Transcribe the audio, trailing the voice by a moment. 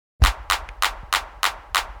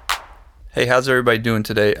Hey, how's everybody doing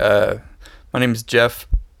today? My name is Jeff.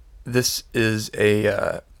 This is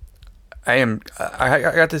I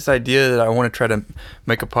got this idea that I want to try to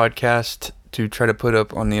make a podcast to try to put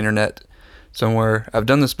up on the internet somewhere. I've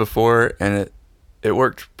done this before and it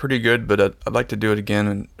worked pretty good, but I'd like to do it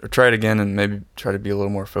again or try it again and maybe try to be a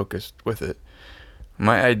little more focused with it.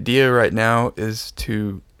 My idea right now is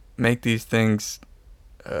to make these things.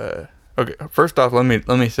 Okay, first off, let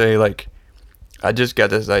me say I just got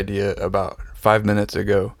this idea about 5 minutes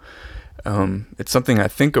ago. It's something I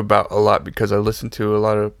think about a lot because I listen to a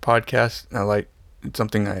lot of podcasts. And it's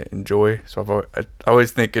something I enjoy. So I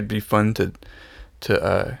always think it'd be fun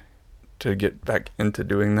to get back into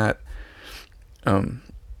doing that.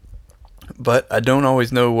 But I don't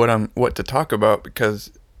always know what to talk about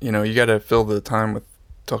because you got to fill the time with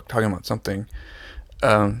talking about something.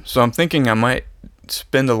 So I'm thinking I might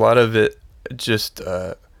spend a lot of it just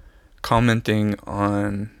commenting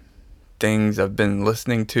on things I've been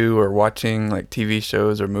listening to or watching, like TV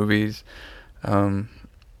shows or movies, or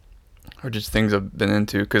just things I've been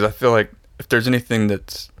into. Because I feel like if there's anything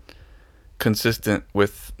that's consistent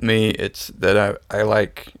with me, it's that I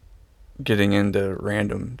like getting into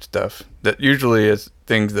random stuff that usually is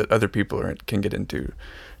things that other people can get into.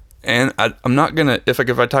 And I'm not gonna if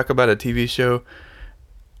I talk about a TV show,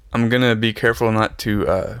 I'm gonna be careful not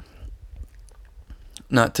to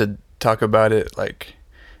talk about it like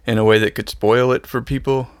in a way that could spoil it for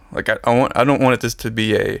people. Like I don't want this to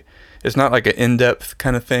be it's not like an in-depth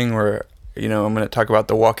kind of thing where I'm going to talk about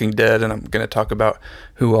The Walking Dead and I'm going to talk about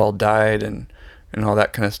who all died and all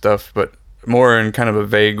that kind of stuff, but more in kind of a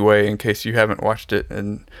vague way in case you haven't watched it,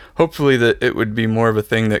 and hopefully that it would be more of a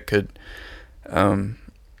thing that could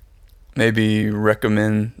maybe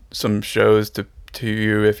recommend some shows to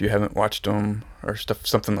you if you haven't watched them or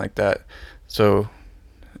something like that. So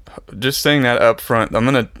just saying that up front, I'm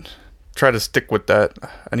going to try to stick with that.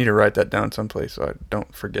 I need to write that down someplace so I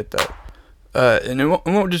don't forget that. And it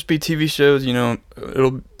won't just be TV shows,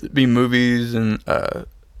 it'll be movies and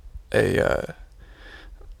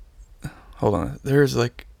hold on. There's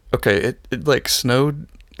okay, it like snowed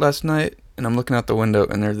last night and I'm looking out the window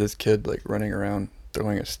and there's this kid like running around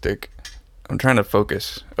throwing a stick. I'm trying to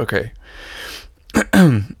focus. Okay.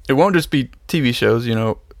 It won't just be TV shows,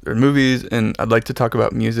 or movies, and I'd like to talk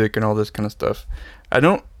about music and all this kind of stuff.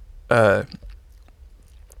 I'm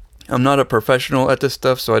not a professional at this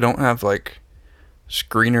stuff, so I don't have like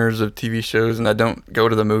screeners of TV shows, and I don't go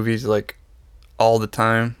to the movies like all the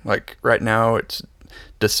time. Like right now it's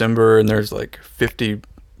December and there's like 50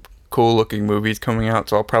 cool looking movies coming out,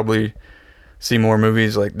 so I'll probably see more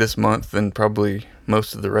movies like this month than probably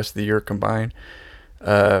most of the rest of the year combined.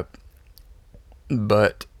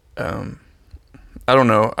 But I don't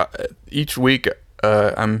know. Each week,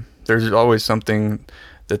 there's always something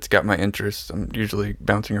that's got my interest. I'm usually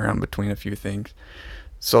bouncing around between a few things,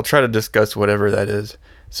 so I'll try to discuss whatever that is.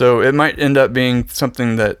 So it might end up being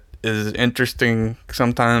something that is interesting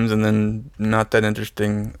sometimes, and then not that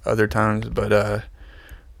interesting other times. But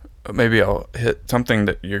maybe I'll hit something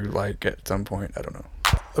that you like at some point. I don't know.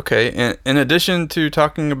 Okay. In addition to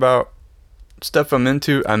talking about stuff I'm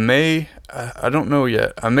into, I don't know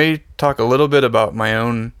yet. I may talk a little bit about my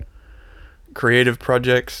own creative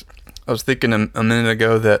projects. I was thinking a minute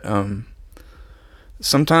ago that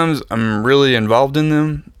sometimes I'm really involved in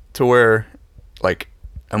them to where like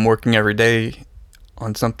I'm working every day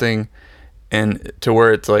on something, and to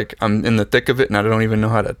where it's like I'm in the thick of it and I don't even know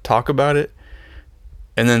how to talk about it.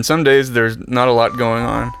 And then some days there's not a lot going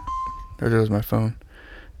on. There goes my phone.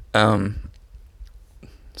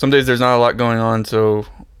 Some days there's not a lot going on, so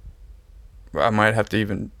I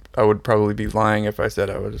would probably be lying if I said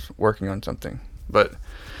I was working on something. But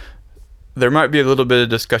there might be a little bit of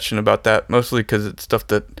discussion about that, mostly because it's stuff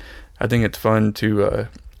that I think it's fun to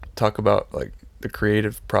talk about, like the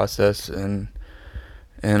creative process and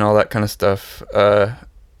all that kind of stuff.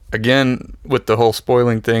 Again, with the whole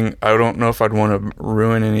spoiling thing, I don't know if I'd want to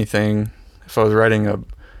ruin anything. If I was writing a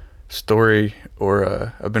story,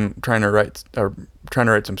 or I've been trying to write some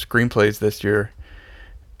screenplays this year.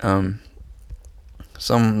 I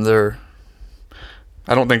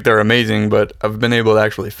don't think they're amazing, but I've been able to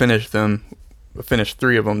actually finish them. I finished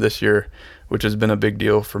 3 of them this year, which has been a big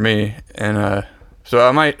deal for me. And so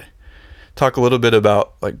I might talk a little bit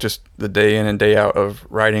about like just the day in and day out of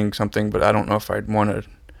writing something, but I don't know if I'd want to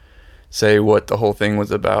say what the whole thing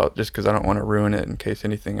was about, just because I don't want to ruin it in case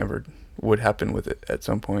anything ever would happen with it at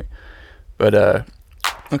some point. But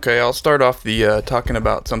okay, I'll start off the talking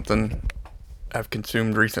about something I've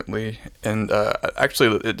consumed recently, and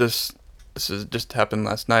actually this has just happened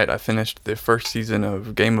last night. I finished the first season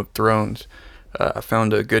of Game of Thrones, I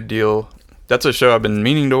found a good deal. That's a show I've been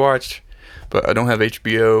meaning to watch, but I don't have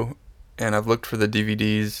HBO, and I've looked for the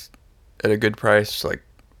DVDs at a good price, like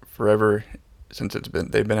forever since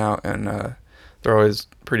they've been out, and they're always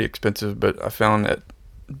pretty expensive. But I found at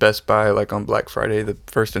Best Buy, like on Black Friday, the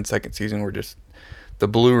first and second season were just the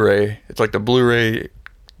Blu-ray. It's like the Blu-ray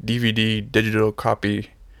DVD digital copy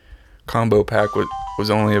combo pack was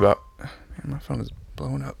only about. Man, my phone is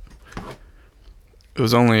blowing up. It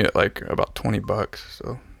was only at like about $20,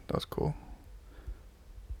 so that was cool.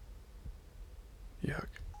 Yuck.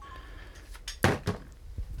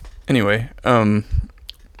 Anyway,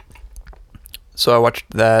 so I watched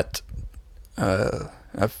that.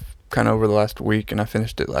 I've kind of over the last week, and I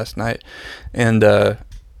finished it last night. And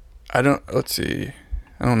let's see.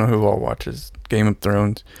 I don't know who all watches Game of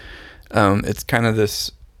Thrones. It's kind of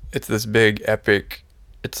this big epic.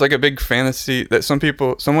 It's like a big fantasy that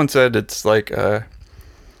someone said it's like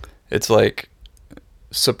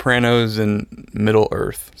Sopranos in Middle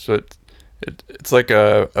Earth. So it's like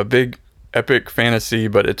a big epic fantasy,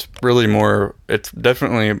 but it's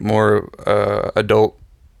definitely more adult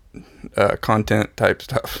content type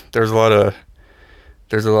stuff. There's a lot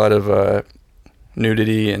of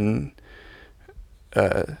nudity and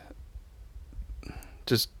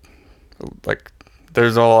just like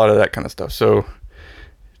there's a lot of that kind of stuff. So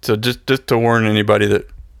just to warn anybody that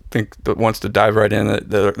wants to dive right in,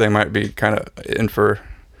 that they might be kind of in for.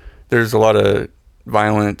 There's a lot of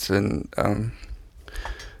violence, and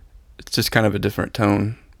it's just kind of a different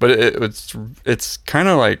tone. But it's kind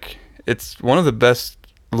of like it's one of the best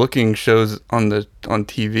looking shows on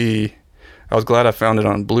TV. I was glad I found it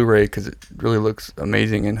on Blu-ray because it really looks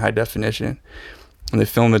amazing in high definition, and they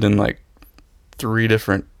filmed it in like 3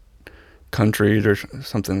 different countries or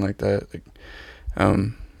something like that.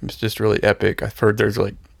 It's just really epic. I've heard there's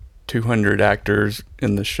like 200 actors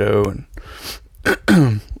in the show, and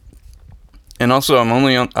and also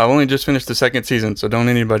I only just finished the second season, so don't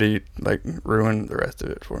anybody like ruin the rest of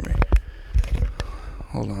it for me.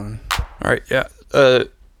 Hold on. All right, yeah.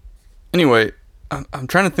 Anyway, I'm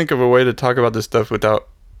trying to think of a way to talk about this stuff without.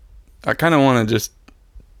 I kind of want to just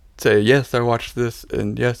say yes, I watched this,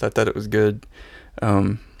 and yes, I thought it was good.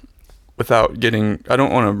 Without getting, I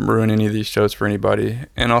don't want to ruin any of these shows for anybody,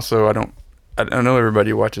 and also I know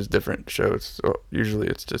everybody watches different shows, so usually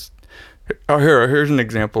it's just. Oh, here's an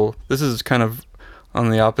example. This is kind of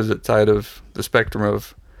on the opposite side of the spectrum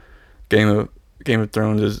of Game of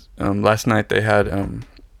Thrones. Is last night they had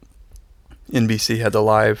NBC had the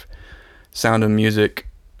live Sound of Music.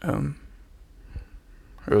 It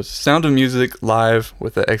was Sound of Music live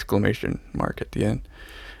with an exclamation mark at the end,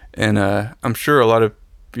 and I'm sure a lot of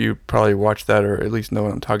you probably watched that or at least know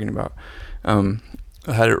what I'm talking about. I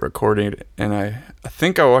had it recorded, and I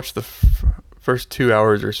think I watched the first 2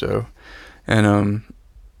 hours or so. And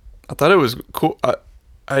I thought it was cool.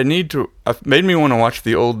 It made me want to watch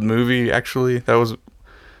the old movie. Actually,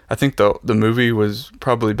 I think the movie was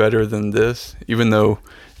probably better than this, even though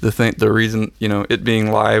the reason it being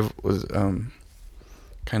live was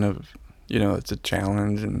kind of it's a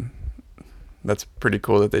challenge, and that's pretty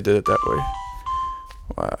cool that they did it that way.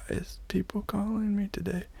 Why is people calling me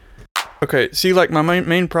today? Okay, see, like my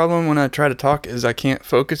main problem when I try to talk is I can't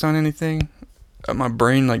focus on anything. My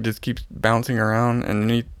brain like just keeps bouncing around, and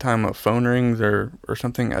anytime a phone rings or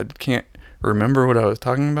something, I can't remember what I was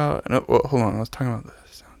talking about. Well, hold on, I was talking about the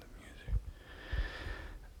Sound of Music.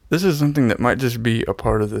 This is something that might just be a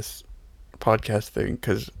part of this podcast thing,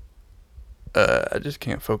 because I just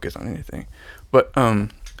can't focus on anything. But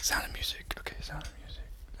Sound of Music, okay, Sound of Music.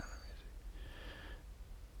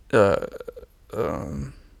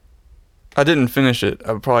 I didn't finish it.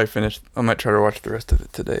 I might try to watch the rest of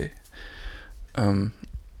it today. I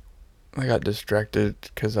got distracted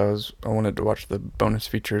because I wanted to watch the bonus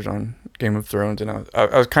features on Game of Thrones, and I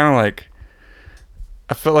was kind of like,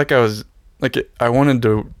 I felt like I was like, I wanted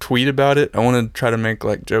to tweet about it. I wanted to try to make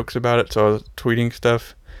like jokes about it, so I was tweeting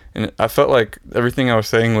stuff, and I felt like everything I was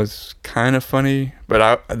saying was kind of funny, but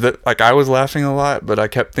I was laughing a lot, but I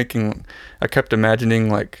kept imagining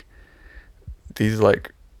like these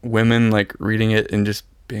like women like reading it and just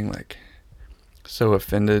being like so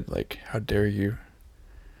offended, like how dare you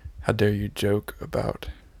joke about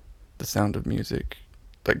the Sound of Music,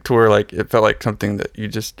 like to where like it felt like something that you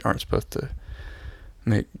just aren't supposed to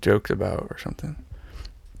make jokes about or something,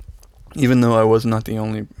 even though I was not the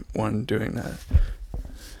only one doing that.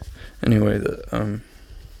 Anyway, the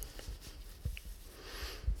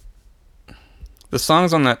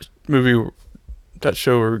songs on that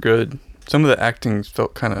show were good. Some of the acting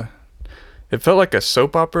felt like a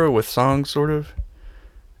soap opera with songs, sort of.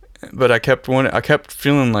 But I kept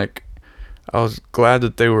feeling like I was glad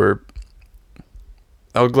that they were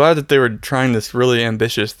trying this really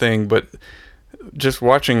ambitious thing, but just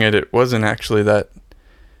watching it, it wasn't as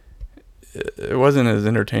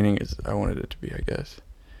entertaining as I wanted it to be, I guess.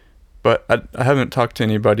 But I haven't talked to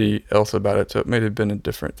anybody else about it, so it may have been a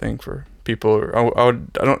different thing for people. Or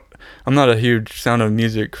I'm not a huge Sound of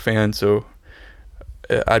Music fan, so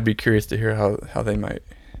I'd be curious to hear how they might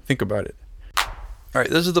think about it. All right,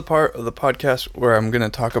 this is the part of the podcast where I'm gonna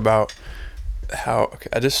talk about how. Okay,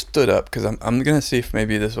 I just stood up because I'm gonna see if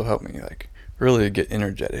maybe this will help me like really get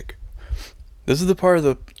energetic. This is the part of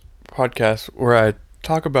the podcast where I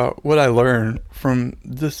talk about what I learned from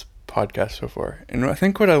this podcast so far. And I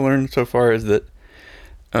think what I learned so far is that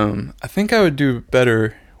I think I would do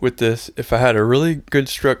better with this if I had a really good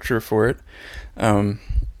structure for it.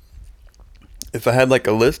 If I had like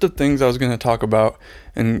a list of things I was going to talk about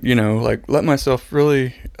and, like let myself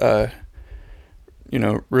really,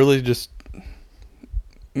 really just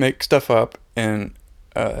make stuff up and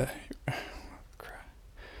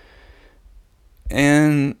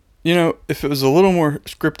if it was a little more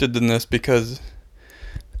scripted than this, because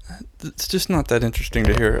it's just not that interesting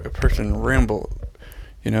to hear a person ramble,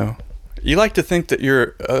 You like to think that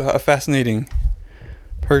you're a fascinating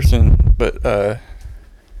person, but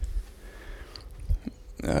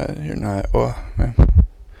you're not. Well, man,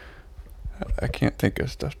 I can't think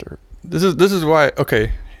of stuff to. This is why.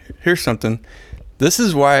 Okay, here's something. This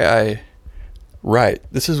is why I write.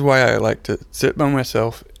 This is why I like to sit by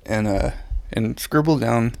myself and scribble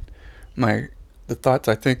down the thoughts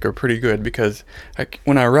I think are pretty good, because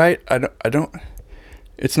when I write, I don't.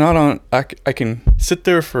 It's not on. I can sit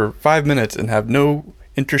there for 5 minutes and have no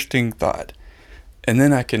interesting thought, and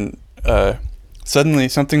then I can suddenly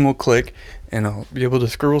something will click, and I'll be able to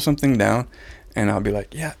scribble something down, and I'll be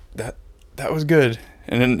like, yeah, that was good.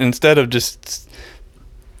 And then instead of just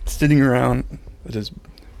sitting around, I just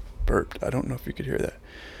burped. I don't know if you could hear that.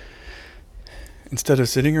 Instead of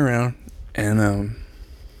sitting around and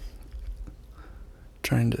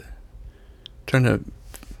trying to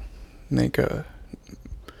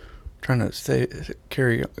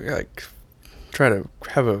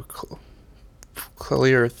have a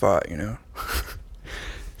clear thought,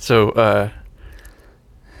 So,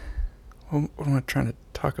 what am I trying to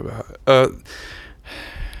talk about? I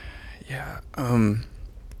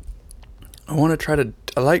want to try to.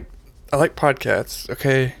 I like podcasts.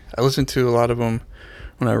 Okay, I listen to a lot of them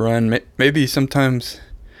when I run. Maybe sometimes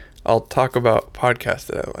I'll talk about podcasts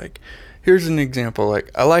that I like. Here's an example.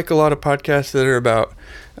 Like, I like a lot of podcasts that are about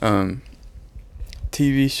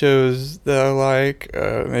TV shows that I like.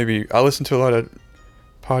 Maybe I listen to a lot of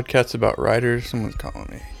podcasts about writers. Someone's calling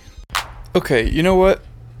me. Okay, you know what?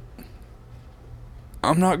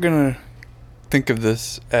 I'm not gonna think of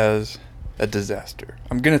this as a disaster.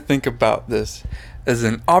 I'm gonna think about this as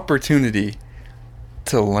an opportunity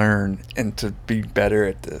to learn and to be better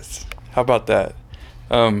at this. How about that?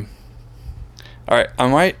 All right,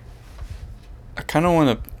 I kind of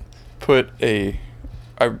want to put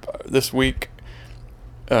this week,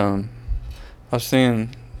 I was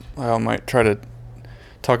saying I might try to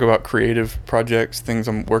talk about creative projects, things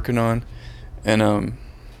I'm working on, and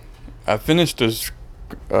I finished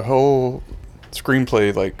a whole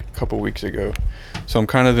screenplay like a couple weeks ago, so I'm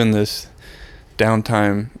kind of in this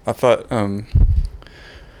downtime. I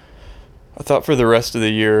thought for the rest of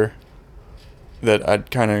the year that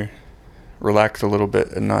I'd kind of relax a little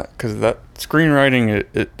bit and not, because that screenwriting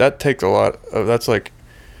that takes a lot of, that's like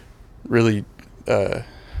really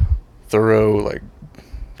thorough, like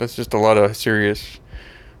that's just a lot of serious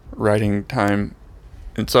writing time,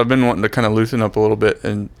 and so I've been wanting to kind of loosen up a little bit.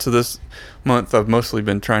 And so this month I've mostly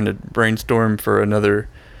been trying to brainstorm for another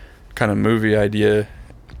kind of movie idea,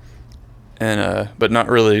 and but not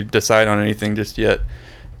really decide on anything just yet.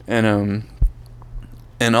 And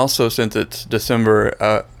also, since it's December,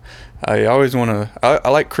 I always want to. I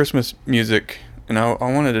like Christmas music, and I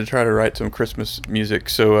wanted to try to write some Christmas music.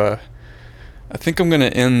 So I think I'm gonna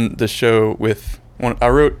end the show with one. I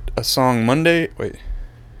wrote a song Monday. Wait,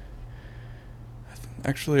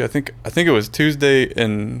 actually, I think it was Tuesday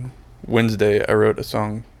and Wednesday. I wrote a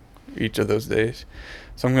song each of those days.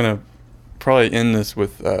 So I'm gonna probably end this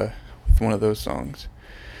with one of those songs.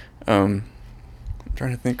 I'm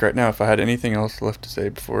trying to think right now if I had anything else left to say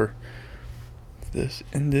before this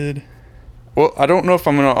ended. Well, I don't know if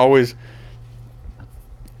I'm gonna always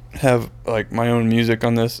have like my own music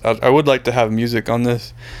on this. I would like to have music on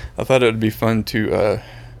this. I thought it would be fun to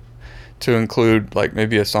include like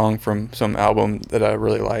maybe a song from some album that I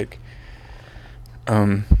really like.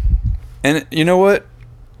 And you know what?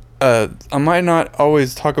 I might not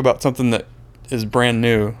always talk about something that is brand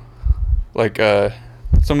new. Like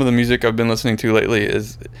some of the music I've been listening to lately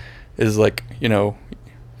is like,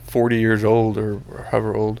 40 years old or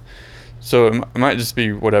however old. So it might just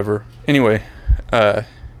be whatever. Anyway, I'm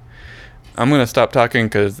gonna stop talking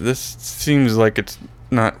because this seems like it's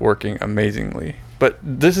not working amazingly. But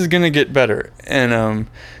this is gonna get better. And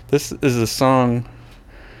this is a song.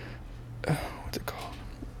 What's it called?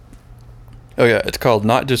 Oh yeah, it's called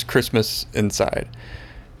 "Not Just Christmas Inside."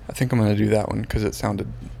 I think I'm gonna do that one because it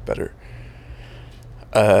sounded better.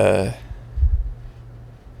 I'm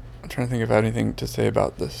trying to think if I have anything to say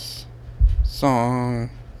about this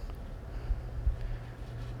song.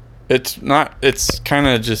 It's kind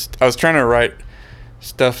of just, I was trying to write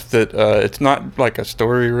stuff that, it's not like a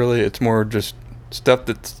story really, it's more just stuff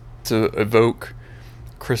that's to evoke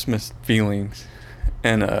Christmas feelings.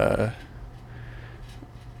 And,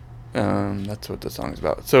 that's what the song's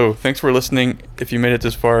about. So, thanks for listening. If you made it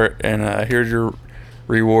this far, and here's your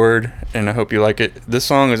reward, and I hope you like it. This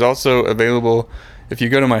song is also available if you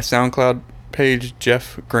go to my SoundCloud page,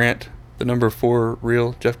 Jeff Grant, the number 4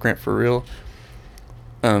 real, Jeff Grant for real.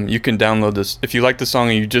 You can download this. If you like the song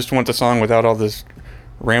and you just want the song without all this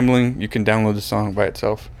rambling, you can download the song by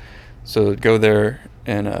itself. So go there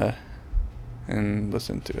and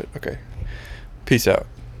listen to it. Okay. Peace out.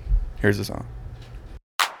 Here's the song.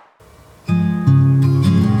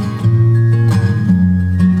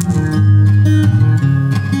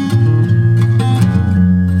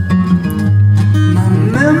 My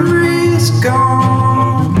memory is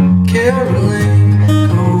gone, caroling,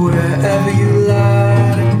 wherever you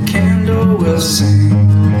light a candle will sing.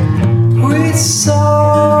 We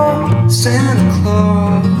saw Santa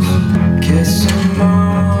Claus kissing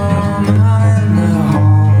Mama in the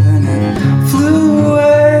hall, and it flew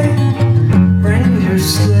away, reindeer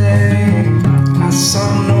sleigh. I saw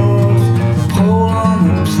North Pole on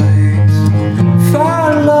the plates.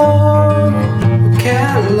 Fire love,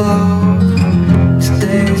 catalog.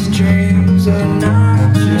 Today's dreams are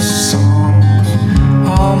not just songs.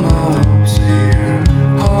 All my hopes are here,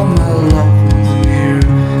 all my loved ones near.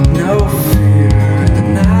 No fear in the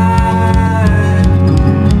night.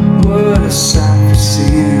 What a sight for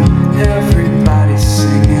seeing everybody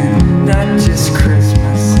singing, not just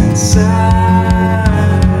Christmas inside.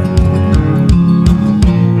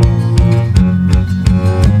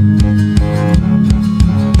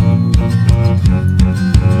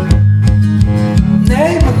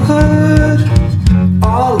 Neighborhood,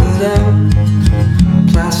 all lit up.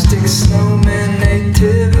 Plastic snowman,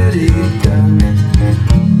 nativity duck.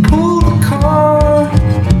 Pull the car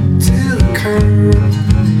to the curb.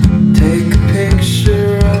 Take a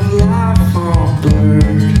picture of life all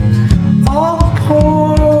blurred. All the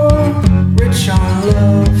poor, rich on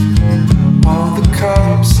love. All the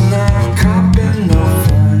cops not copping no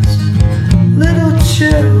fuss. Little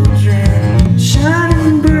children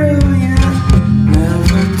shining brilliant.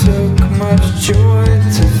 Never took much joy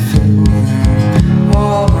to fill them.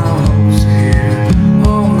 All my hopes are here,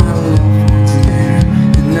 all my loved ones near,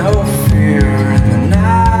 and no fear in the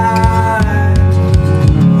night.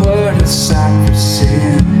 What a sight for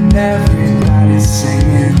seeing everybody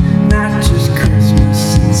singing, not just Christmas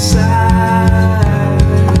inside.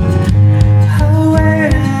 I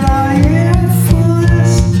waited all year for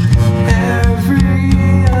this, every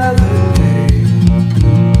other day.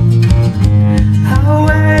 I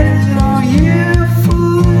waited all year for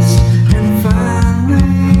this, and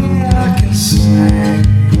finally I can say,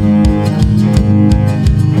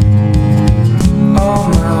 all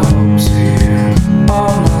my hopes are here,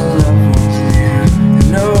 all my loved ones near, and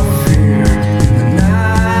no fear in the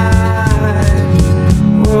night.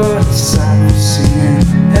 What a sight for seeing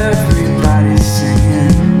everybody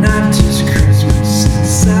singing, not just Christmas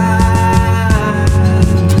inside.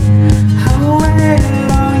 I waited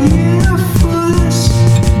all year for this,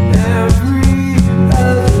 every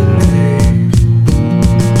other day.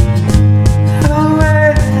 I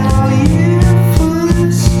waited all year for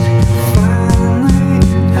this, finally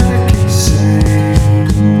I can say,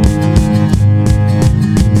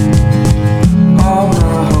 all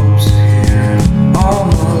my hopes are here, all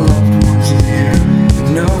my loved ones near, and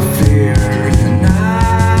no fear in the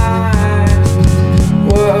night.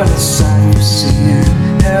 What a sight for seeing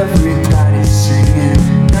everybody